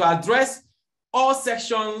public and to address all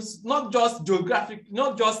sections, not just geographic,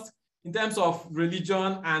 not just in terms of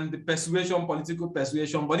religion and the persuasion, political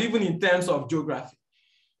persuasion, but even in terms of geography.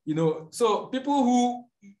 So people who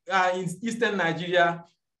are in Eastern Nigeria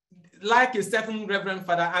like a certain reverend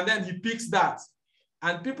father, and then he picks that.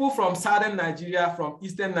 And people from Southern Nigeria, from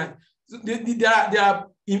Eastern Nigeria, they are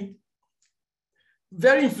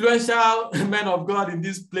very influential men of God in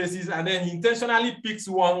these places, and then he intentionally picks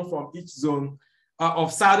one from each zone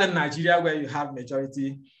of Southern Nigeria where you have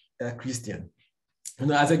majority Christian,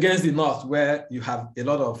 as against the North where you have a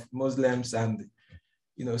lot of Muslims, and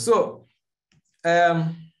so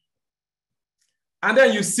and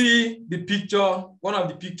then you see the picture, one of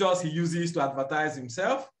the pictures he uses to advertise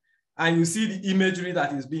himself, and you see the imagery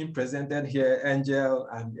that is being presented here, angel,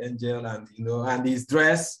 and and his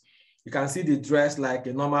dress. You can see the dress like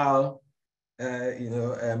a normal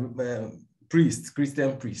priest,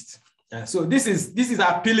 Christian priest. So this is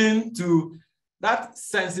appealing to that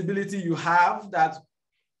sensibility you have, that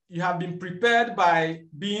you have been prepared by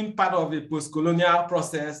being part of a post-colonial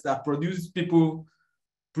process that produces people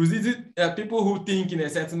who think in a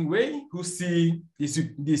certain way, who see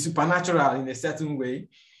the supernatural in a certain way.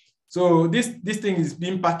 So this thing is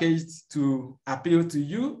being packaged to appeal to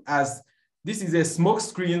you as this is a smoke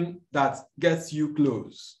screen that gets you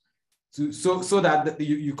close, so that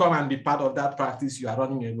you come and be part of that practice you are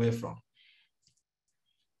running away from.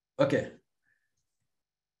 Okay.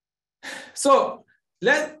 So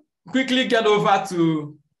let's quickly get over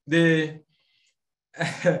to the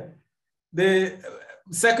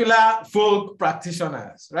secular folk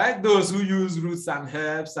practitioners, right? Those who use roots and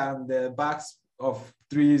herbs and the barks of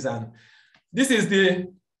trees. And this is the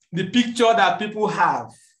picture that people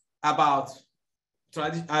have about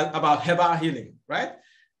herbal healing, right?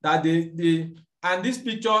 That and this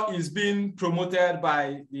picture is being promoted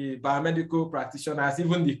by the biomedical practitioners,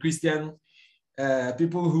 even the Christian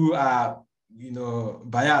people who are,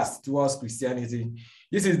 biased towards Christianity.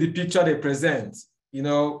 This is the picture they present,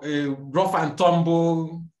 a rough and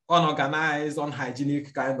tumble, unorganized,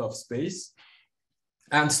 unhygienic kind of space.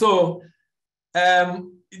 And so the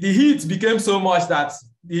heat became so much that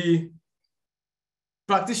the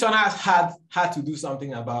practitioners had to do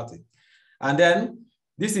something about it. And then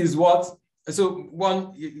this is so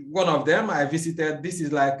one of them I visited. This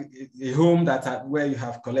is like a home where you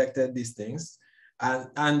have collected these things.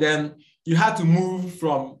 And then you had to move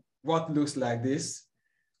from what looks like this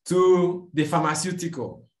to the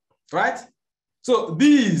pharmaceutical, right? So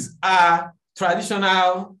these are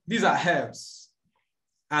traditional, these are herbs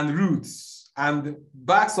and roots and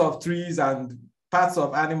barks of trees and parts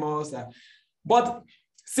of animals. But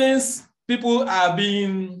since people are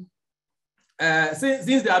being, since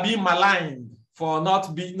they are being maligned for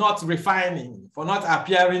not refining, for not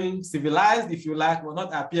appearing civilized, if you like, for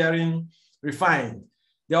not appearing refined,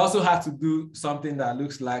 they also have to do something that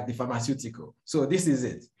looks like the pharmaceutical. So this is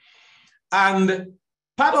it. And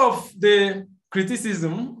part of the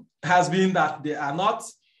criticism has been that they are not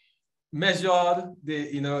measured.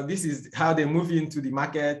 This is how they move into the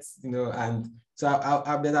market, and so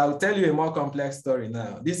I'll tell you a more complex story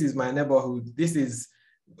now. This is my neighborhood. This is,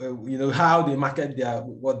 how they market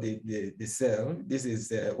what they sell. This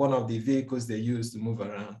is one of the vehicles they use to move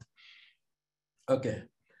around. Okay.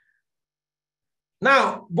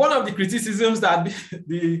 Now, one of the criticisms that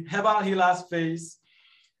the herbal healers face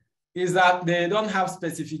is that they don't have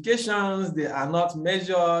specifications, they are not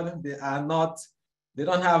measured, they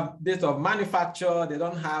don't have date of manufacture, they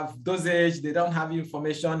don't have dosage, they don't have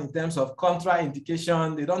information in terms of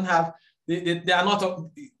contraindication, they don't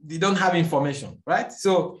have information, right?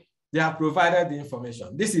 So they have provided the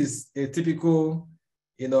information. This is a typical,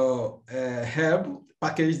 herb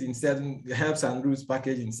packaged in certain, herbs and roots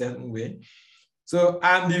packaged in certain way. So,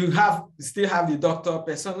 and you still have the doctor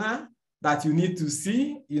persona that you need to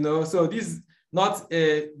see, so this is not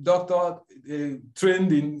a doctor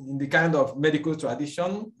trained in the kind of medical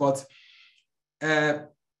tradition, but a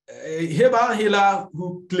herbal healer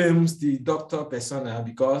who claims the doctor persona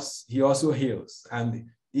because he also heals. And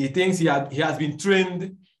he thinks he has been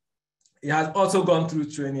trained, he has also gone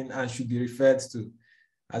through training and should be referred to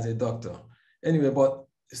as a doctor. Anyway, but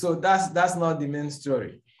so that's not the main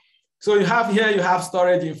story. So you have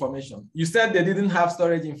storage information. You said they didn't have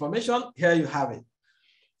storage information. Here you have it.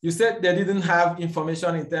 You said they didn't have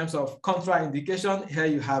information in terms of contraindication. Here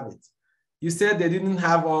you have it. You said they didn't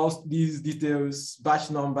have all these details, batch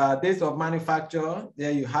number, date of manufacture. There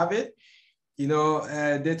you have it.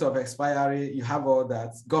 Date of expiry. You have all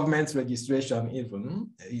that. Government registration even.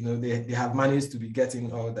 They have managed to be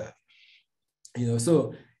getting all that.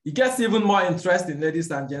 So it gets even more interesting, ladies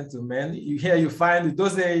and gentlemen. Here you find the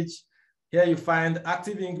dosage. Here you find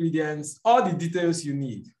active ingredients, all the details you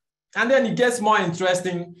need. And then it gets more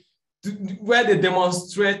interesting where they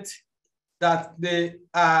demonstrate that they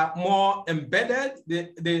are more embedded.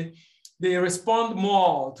 They respond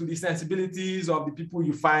more to the sensibilities of the people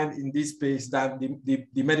you find in this space than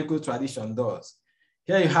the medical tradition does.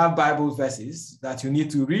 Here you have Bible verses that you need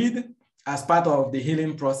to read as part of the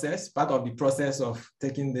healing process, part of the process of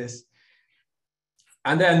taking this.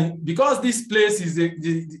 And then because this place is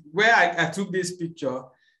where I took this picture,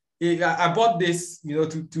 I bought this,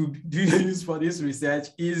 to do use for this research,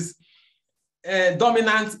 is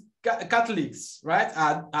dominant Catholics, right,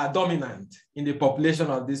 are dominant in the population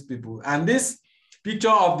of these people. And this picture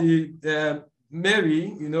of the Mary,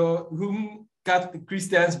 whom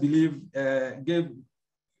Christians believe gave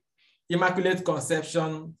Immaculate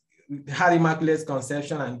Conception, had Immaculate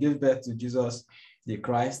Conception and gave birth to Jesus the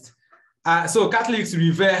Christ. So Catholics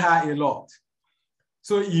revere her a lot.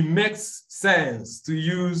 So it makes sense to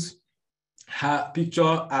use her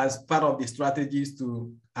picture as part of the strategies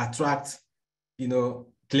to attract,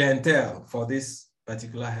 clientele for this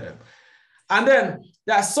particular herb. And then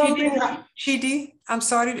there's something. Chidi,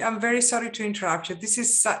 I'm very sorry to interrupt you. This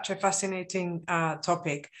is such a fascinating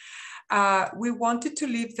topic. We wanted to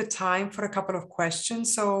leave the time for a couple of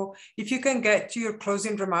questions. So if you can get to your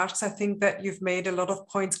closing remarks, I think that you've made a lot of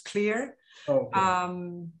points clear. Okay.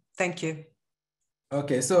 Thank you.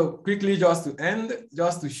 Okay, so quickly, just to end,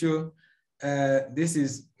 just to show this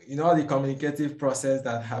is, the communicative process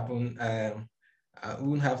that happened. I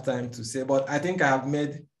won't have time to say, but I think I have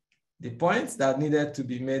made the points that needed to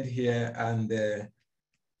be made here. And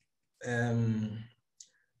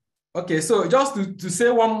okay, so just to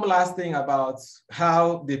say one last thing about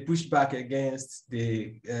how they push back against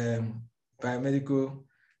the biomedical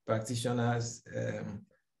practitioners,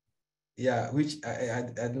 which I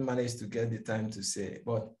didn't manage to get the time to say.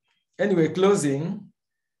 But anyway, closing,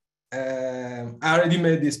 I already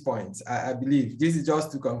made these points. I believe this is just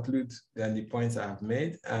to conclude then the points I have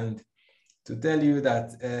made and to tell you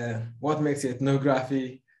that what makes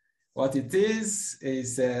ethnography what it is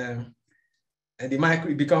it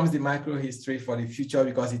becomes the micro history for the future,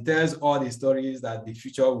 because it tells all the stories that the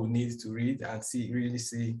future will need to read and really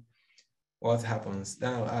see what happens.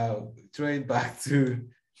 Now I'll throw it back to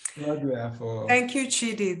Claudia for. Thank you,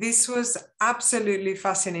 Chidi. This was absolutely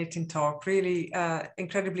fascinating talk, really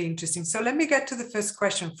incredibly interesting. So let me get to the first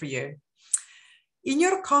question for you. In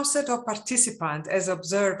your concept of participant as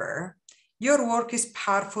observer, your work is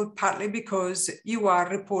powerful partly because you are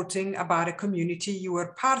reporting about a community you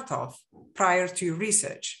were part of prior to your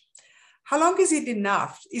research. How long is it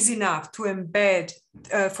enough to embed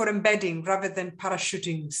for embedding rather than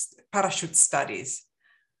parachute studies?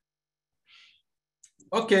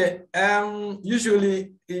 Okay,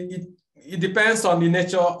 usually it depends on the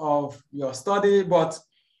nature of your study, but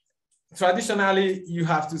traditionally you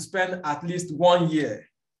have to spend at least 1 year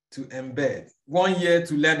to embed, 1 year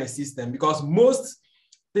to learn a system, because most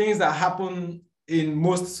things that happen in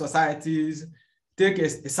most societies take a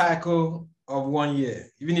cycle of 1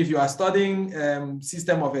 year. Even if you are studying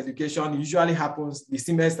system of education, it usually happens the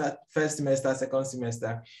semester, first semester, second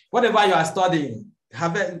semester. Whatever you are studying,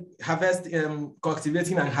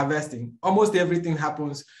 cultivating and harvesting, almost everything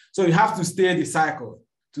happens. So you have to stay the cycle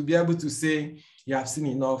to be able to say you have seen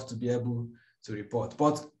enough to be able to report.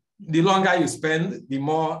 But the longer you spend, the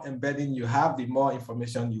more embedding you have, the more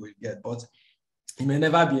information you will get. But it may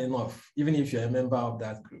never be enough, even if you're a member of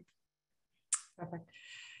that group. Perfect.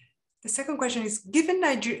 The second question is, given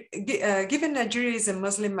Nigeria is a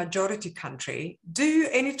Muslim majority country, do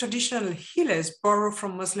any traditional healers borrow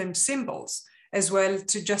from Muslim symbols as well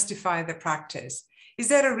to justify the practice? Is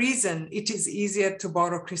there a reason it is easier to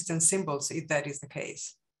borrow Christian symbols if that is the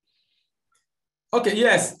case? Okay,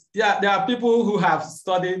 yes. Yeah, there are people who have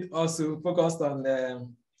studied also focused on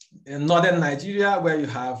in northern Nigeria where you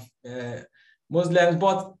have Muslims,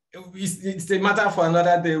 but it's a matter for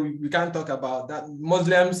another day. We can't talk about that.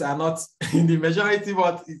 Muslims are not in the majority,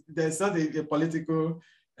 but there's not a political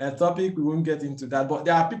topic. We won't get into that. But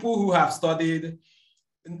there are people who have studied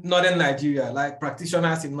northern Nigeria, like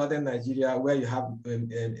practitioners in northern Nigeria, where you have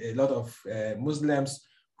a lot of Muslims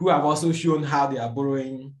who have also shown how they are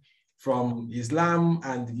borrowing from Islam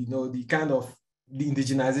and the kind of the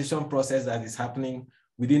indigenization process that is happening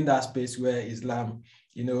within that space where Islam,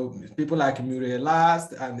 people like Muriel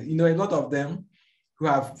Last and a lot of them who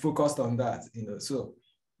have focused on that. So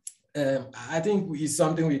I think it's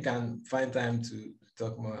something we can find time to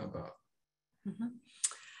talk more about. Mm-hmm.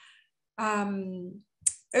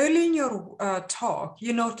 Early in your talk,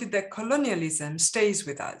 you noted that colonialism stays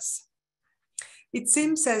with us. It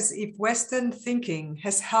seems as if Western thinking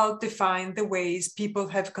has helped define the ways people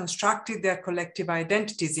have constructed their collective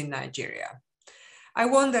identities in Nigeria. I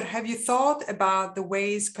wonder, have you thought about the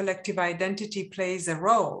ways collective identity plays a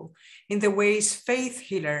role in the ways faith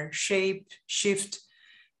healers shift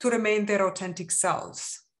to remain their authentic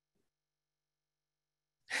selves?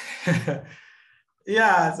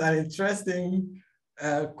 Yeah, it's an interesting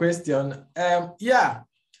question.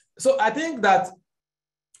 So I think that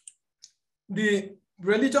the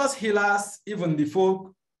religious healers, even the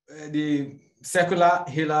folk, the secular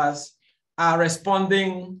healers are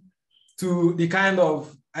responding to the kind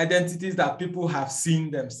of identities that people have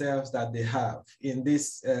seen themselves that they have in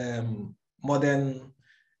this modern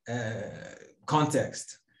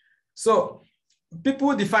context. So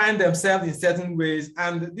people define themselves in certain ways,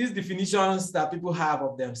 and these definitions that people have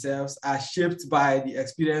of themselves are shaped by the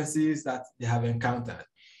experiences that they have encountered.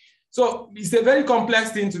 So it's a very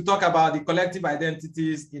complex thing to talk about the collective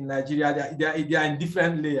identities in Nigeria. They are in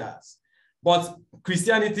different layers, but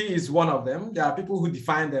Christianity is one of them. There are people who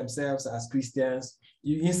define themselves as Christians.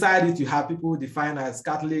 Inside it, you have people who define as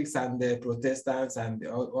Catholics and the Protestants and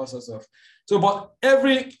all sorts of. So, but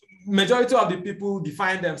majority of the people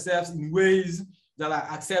define themselves in ways that are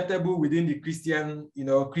acceptable within the Christian,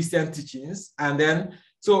 Christian teachings. And then,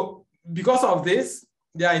 so because of this,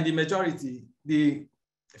 they are in the majority. The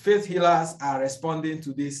faith healers are responding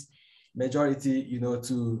to this majority,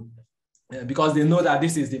 because they know that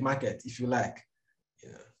this is the market, if you like.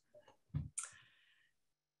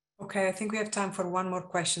 Okay, I think we have time for one more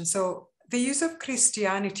question. So the use of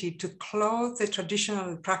Christianity to clothe the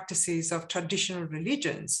traditional practices of traditional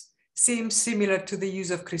religions seems similar to the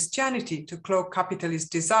use of Christianity to cloak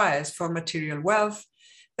capitalist desires for material wealth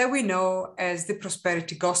that we know as the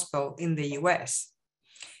prosperity gospel in the US.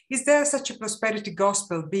 Is there such a prosperity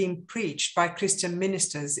gospel being preached by Christian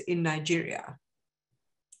ministers in Nigeria?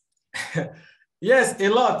 Yes, a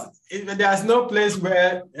lot. There's no place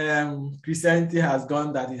where Christianity has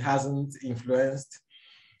gone that it hasn't influenced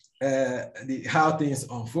how things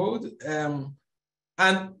unfold.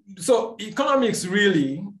 And so economics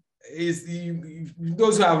really is,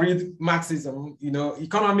 those who have read Marxism,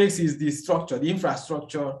 economics is the structure, the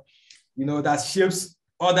infrastructure, that shapes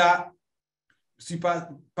other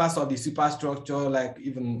parts of the superstructure, like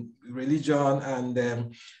even religion.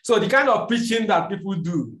 And so the kind of preaching that people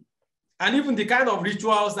do, and even the kind of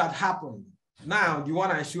rituals that happen. Now, the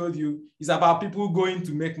one I showed you is about people going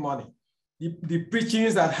to make money. The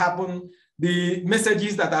preachings that happen, the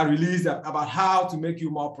messages that are released about how to make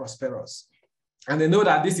you more prosperous. And they know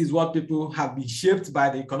that this is what people have been shaped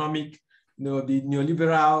by the economic, the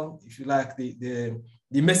neoliberal, if you like, the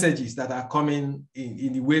messages that are coming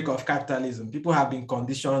in the wake of capitalism. People have been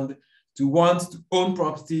conditioned to want to own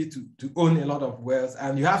property, to own a lot of wealth,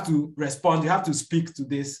 and you have to respond, you have to speak to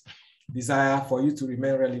this desire for you to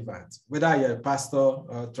remain relevant, whether you're a pastor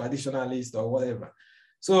or traditionalist or whatever.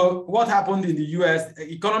 So what happened in the US,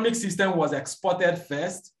 the economic system was exported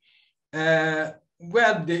first,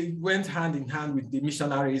 where they went hand in hand with the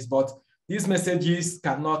missionaries, but these messages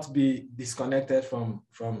cannot be disconnected from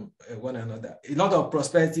one another. A lot of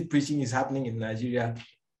prosperity preaching is happening in Nigeria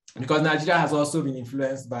because Nigeria has also been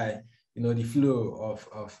influenced by the flow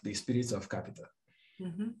of the spirits of capital.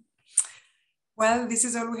 Mm-hmm. Well, this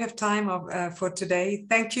is all we have time for today.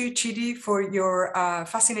 Thank you, Chidi, for your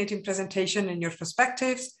fascinating presentation and your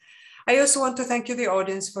perspectives. I also want to thank you, the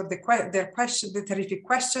audience, for the terrific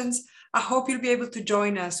questions. I hope you'll be able to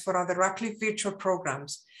join us for other Radcliffe virtual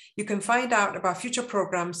programs. You can find out about future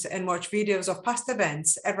programs and watch videos of past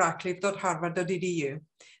events at radcliffe.harvard.edu.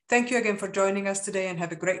 Thank you again for joining us today and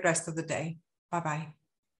have a great rest of the day. Bye-bye.